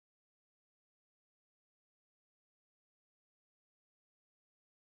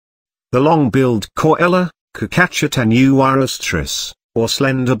The long-billed corella, Cacatua tenuirostris, or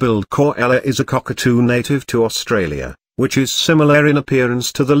slender-billed corella is a cockatoo native to Australia, which is similar in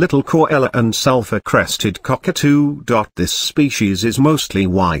appearance to the little corella and sulphur-crested cockatoo. This species is mostly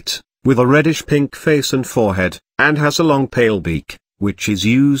white, with a reddish-pink face and forehead, and has a long pale beak, which is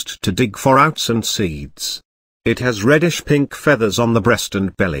used to dig for roots and seeds. It has reddish-pink feathers on the breast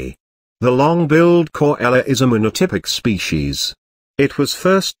and belly. The long-billed corella is a monotypic species. It was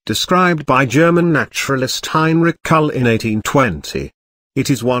first described by German naturalist Heinrich Kuhl in 1820. It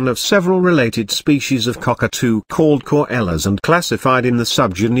is one of several related species of cockatoo called corellas and classified in the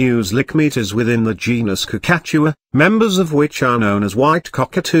subgenus Licmetis within the genus Cacatua, members of which are known as white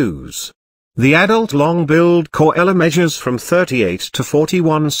cockatoos. The adult long-billed corella measures from 38 to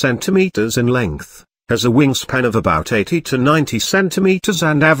 41 centimeters in length, has a wingspan of about 80 to 90 centimeters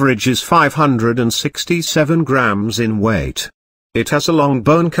and averages 567 grams in weight. It has a long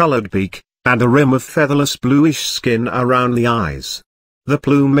bone-colored beak, and a rim of featherless bluish skin around the eyes. The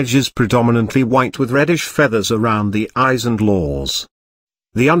plumage is predominantly white with reddish feathers around the eyes and claws.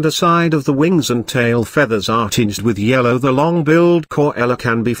 The underside of the wings and tail feathers are tinged with yellow. The long-billed corella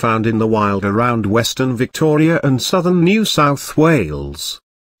can be found in the wild around western Victoria and southern New South Wales.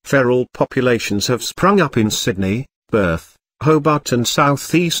 Feral populations have sprung up in Sydney, Perth, Hobart and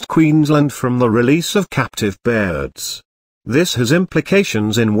southeast Queensland from the release of captive birds. This has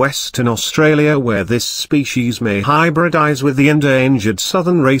implications in Western Australia, where this species may hybridize with the endangered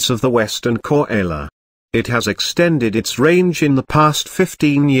southern race of the western corella. It has extended its range in the past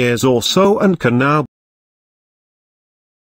 15 years or so and can now